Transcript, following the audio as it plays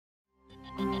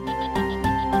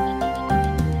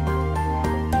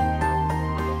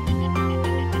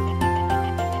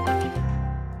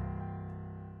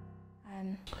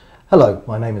Hello,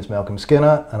 my name is Malcolm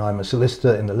Skinner and I'm a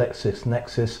solicitor in the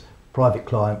LexisNexis Private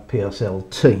Client PSL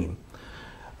team.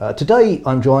 Today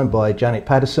I'm joined by Janet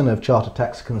Paterson of Charter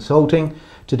Tax Consulting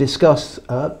to discuss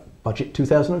Budget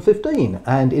 2015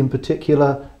 and in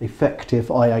particular effective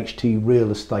IHT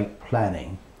real estate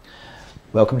planning.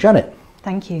 Welcome, Janet.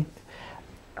 Thank you.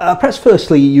 Perhaps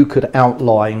firstly you could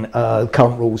outline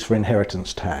current rules for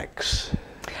inheritance tax.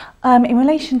 In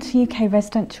relation to UK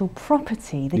residential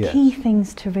property, the Yes. key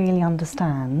things to really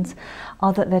understand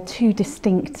are that there are two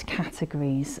distinct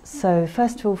categories. So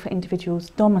first of all, for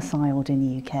individuals domiciled in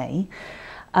the UK,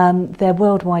 their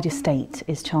worldwide estate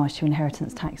is charged to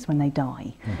inheritance tax when they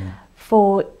die.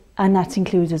 And that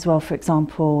includes as well, for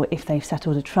example, if they've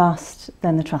settled a trust,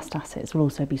 then the trust assets will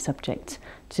also be subject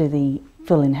to the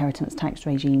full inheritance tax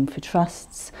regime for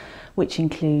trusts, which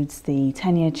includes the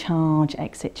tenure charge,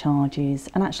 exit charges,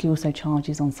 and actually also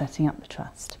charges on setting up the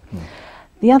trust.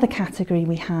 The other category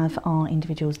we have are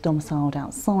individuals domiciled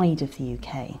outside of the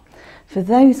UK. For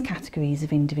those categories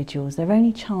of individuals, they're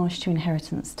only charged to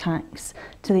inheritance tax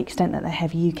to the extent that they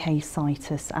have UK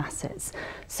situs assets.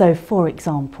 So, for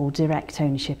example, direct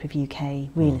ownership of UK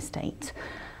real estate.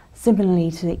 Similarly,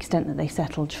 to the extent that they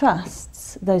settle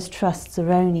trusts, those trusts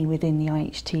are only within the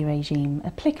IHT regime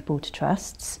applicable to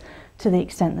trusts to the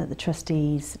extent that the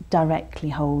trustees directly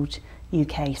hold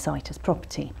UK situs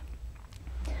property.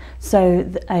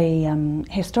 So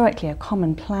historically a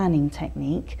common planning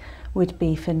technique would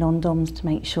be for non-doms to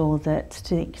make sure that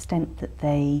to the extent that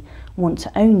they want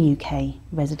to own UK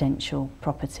residential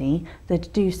property,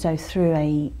 they'd do so through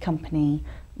a company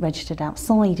registered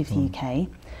outside of the UK.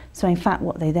 So in fact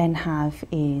what they then have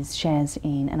is shares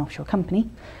in an offshore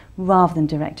company rather than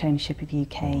direct ownership of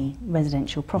UK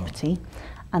residential property,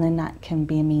 and then that can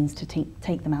be a means to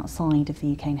take them outside of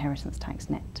the UK inheritance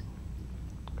tax net.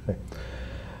 Okay.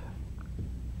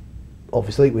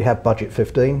 Obviously we have Budget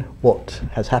 15. What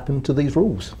has happened to these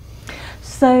rules?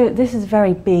 So this is a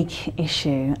very big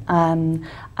issue,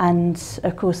 and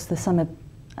of course the summer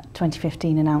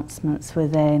 2015 announcements were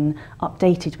then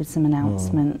updated with some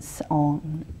announcements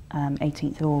on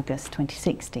 18th of August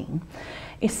 2016.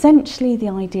 Essentially the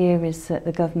idea is that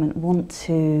the government want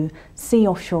to see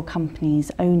offshore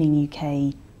companies owning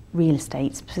UK real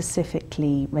estate,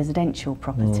 specifically residential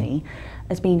property,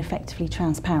 as being effectively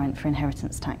transparent for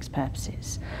inheritance tax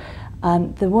purposes.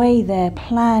 The way they're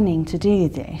planning to do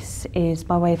this is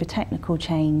by way of a technical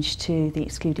change to the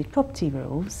excluded property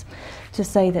rules to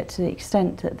say that to the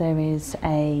extent that there is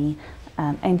a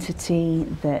entity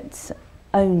that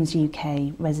owns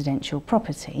UK residential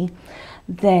property,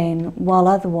 then while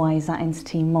otherwise that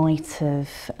entity might have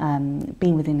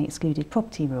been within the excluded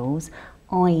property rules,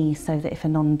 i.e. so that if a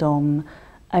non-dom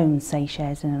owns, say,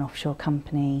 shares in an offshore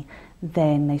company,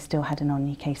 then they still had a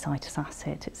non-UK situs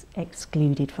asset, it's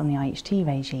excluded from the IHT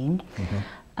regime.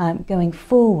 Going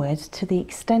forward, to the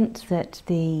extent that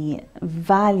the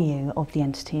value of the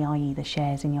entity, i.e. the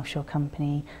shares in the offshore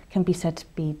company, can be said to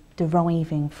be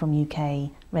deriving from UK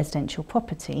residential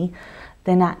property,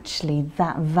 then actually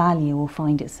that value will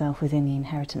find itself within the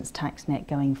inheritance tax net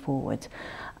going forward.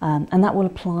 And that will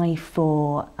apply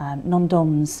for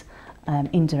non-doms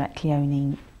indirectly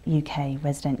owning UK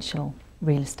residential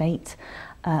real estate,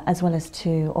 as well as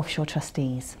to offshore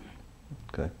trustees.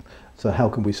 Okay, so how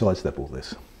can we sidestep all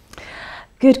this?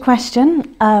 Good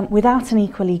question, without an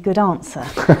equally good answer.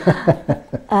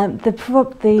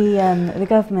 The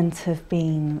government have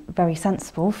been very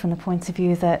sensible from the point of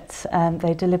view that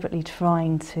they're deliberately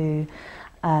trying to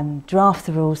draft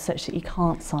the rules such that you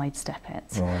can't sidestep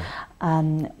it.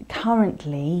 Right.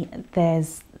 Currently,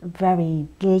 there's very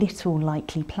little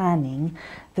likely planning.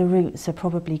 The routes are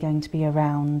probably going to be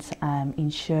around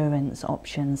insurance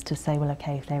options to say, well,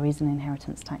 okay, if there is an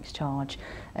inheritance tax charge,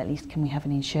 at least can we have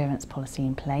an insurance policy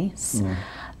in place?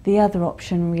 The other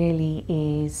option really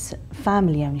is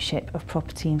family ownership of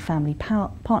property and family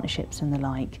partnerships and the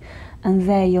like. And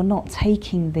there you're not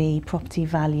taking the property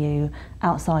value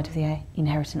outside of the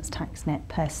inheritance tax net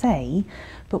per se,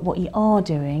 but what you are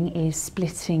doing is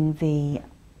splitting the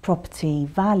property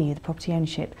value, the property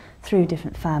ownership, through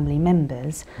different family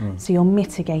members. So you're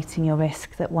mitigating your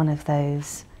risk that one of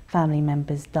those family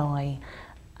members die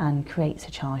and creates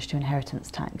a charge to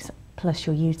inheritance tax, plus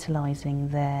you're utilising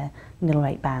their nil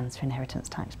rate bands for inheritance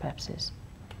tax purposes.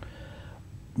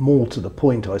 More to the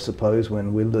point, I suppose,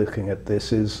 when we're looking at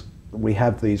this is we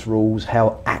have these rules,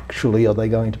 how actually are they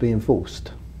going to be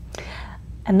enforced?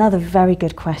 Another very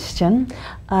good question,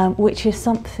 which is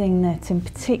something that in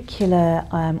particular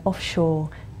offshore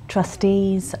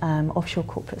trustees, offshore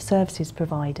corporate services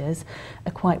providers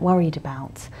are quite worried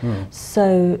about.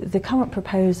 So the current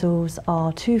proposals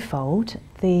are twofold.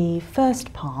 The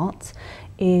first part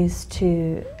is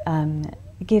to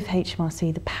give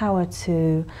HMRC the power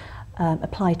to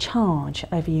apply charge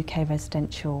over UK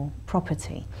residential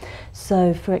property.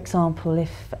 So for example,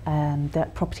 if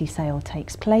that property sale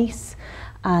takes place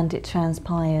and it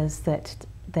transpires that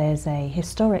there's a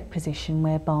historic position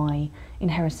whereby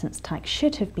inheritance tax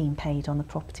should have been paid on the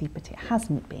property but it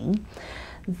hasn't been,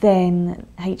 then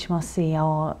HMRC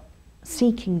are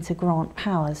seeking to grant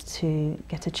powers to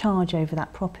get a charge over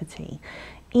that property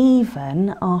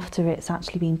even after it's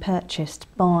actually been purchased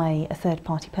by a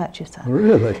third-party purchaser.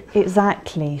 Really?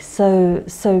 Exactly. So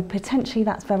potentially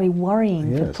that's very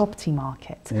worrying for the property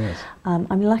market. Yes.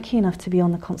 I'm lucky enough to be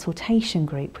on the consultation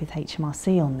group with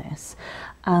HMRC on this,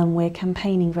 and we're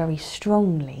campaigning very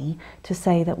strongly to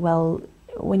say that, well,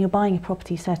 when you're buying a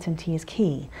property, certainty is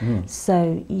key.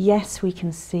 So yes, we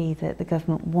can see that the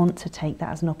government want to take that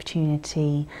as an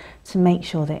opportunity to make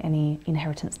sure that any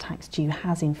inheritance tax due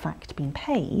has in fact been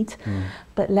paid,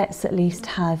 but let's at least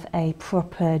have a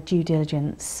proper due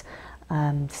diligence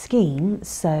scheme.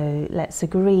 So let's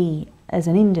agree as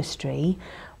an industry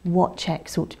what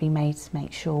checks ought to be made to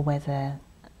make sure whether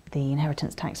the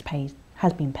inheritance tax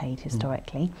has been paid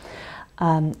historically.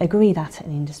 Agree that at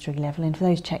an industry level, and if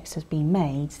those checks have been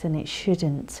made, then it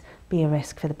shouldn't be a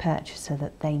risk for the purchaser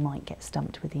that they might get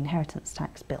stumped with the inheritance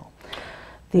tax bill.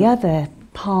 The other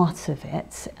part of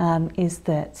it is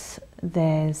that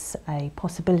there's a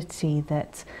possibility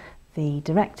that the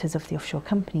directors of the offshore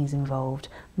companies involved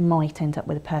might end up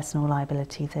with a personal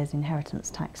liability if there's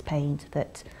inheritance tax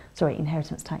that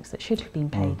should have been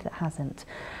paid that hasn't.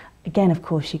 Again, of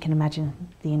course, you can imagine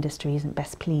the industry isn't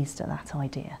best pleased at that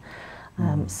idea.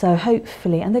 So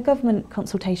hopefully, and the government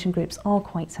consultation groups are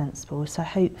quite sensible, so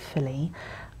hopefully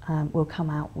we'll come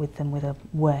out with them with a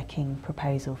working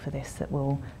proposal for this that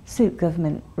will suit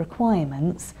government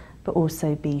requirements but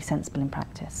also be sensible in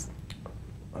practice.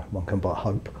 One can but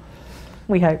hope.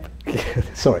 We hope.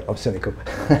 Sorry, I'm cynical.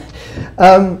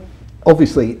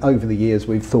 Obviously, over the years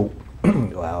we've thought,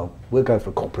 well, we'll go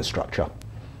for a corporate structure.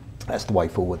 That's the way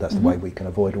forward, that's the way we can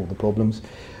avoid all the problems.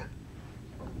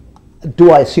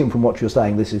 Do I assume from what you're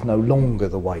saying this is no longer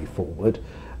the way forward,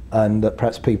 and that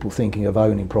perhaps people thinking of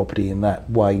owning property in that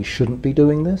way shouldn't be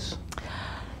doing this?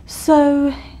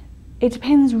 So it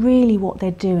depends really what they're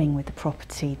doing with the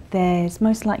property. There's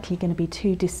most likely going to be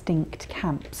two distinct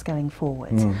camps going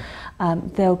forward.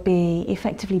 There'll be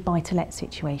effectively buy-to-let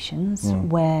situations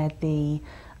where the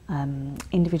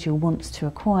individual wants to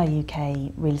acquire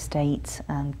UK real estate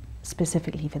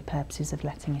specifically for the purposes of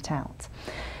letting it out.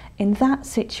 In that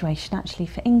situation, actually,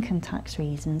 for income tax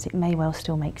reasons, it may well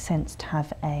still make sense to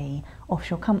have a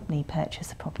offshore company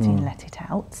purchase a property and let it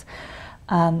out,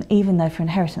 even though for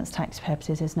inheritance tax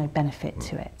purposes there's no benefit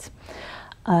to it.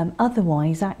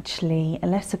 Otherwise, actually,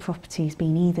 unless a property's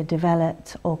been either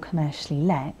developed or commercially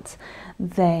let,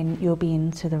 then you'll be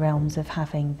into the realms of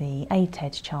having the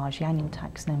ATED charge, the annual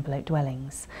tax on envelope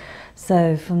dwellings.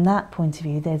 So from that point of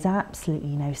view, there's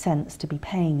absolutely no sense to be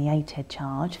paying the ATED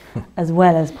charge as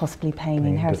well as possibly paying the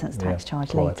inheritance tax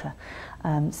charge later.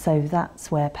 So that's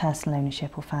where personal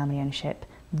ownership or family ownership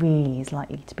really is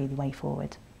likely to be the way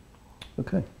forward.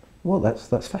 Okay, well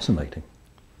that's fascinating.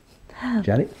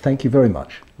 Janet, thank you very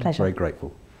much. Pleasure. I'm very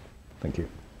grateful. Thank you.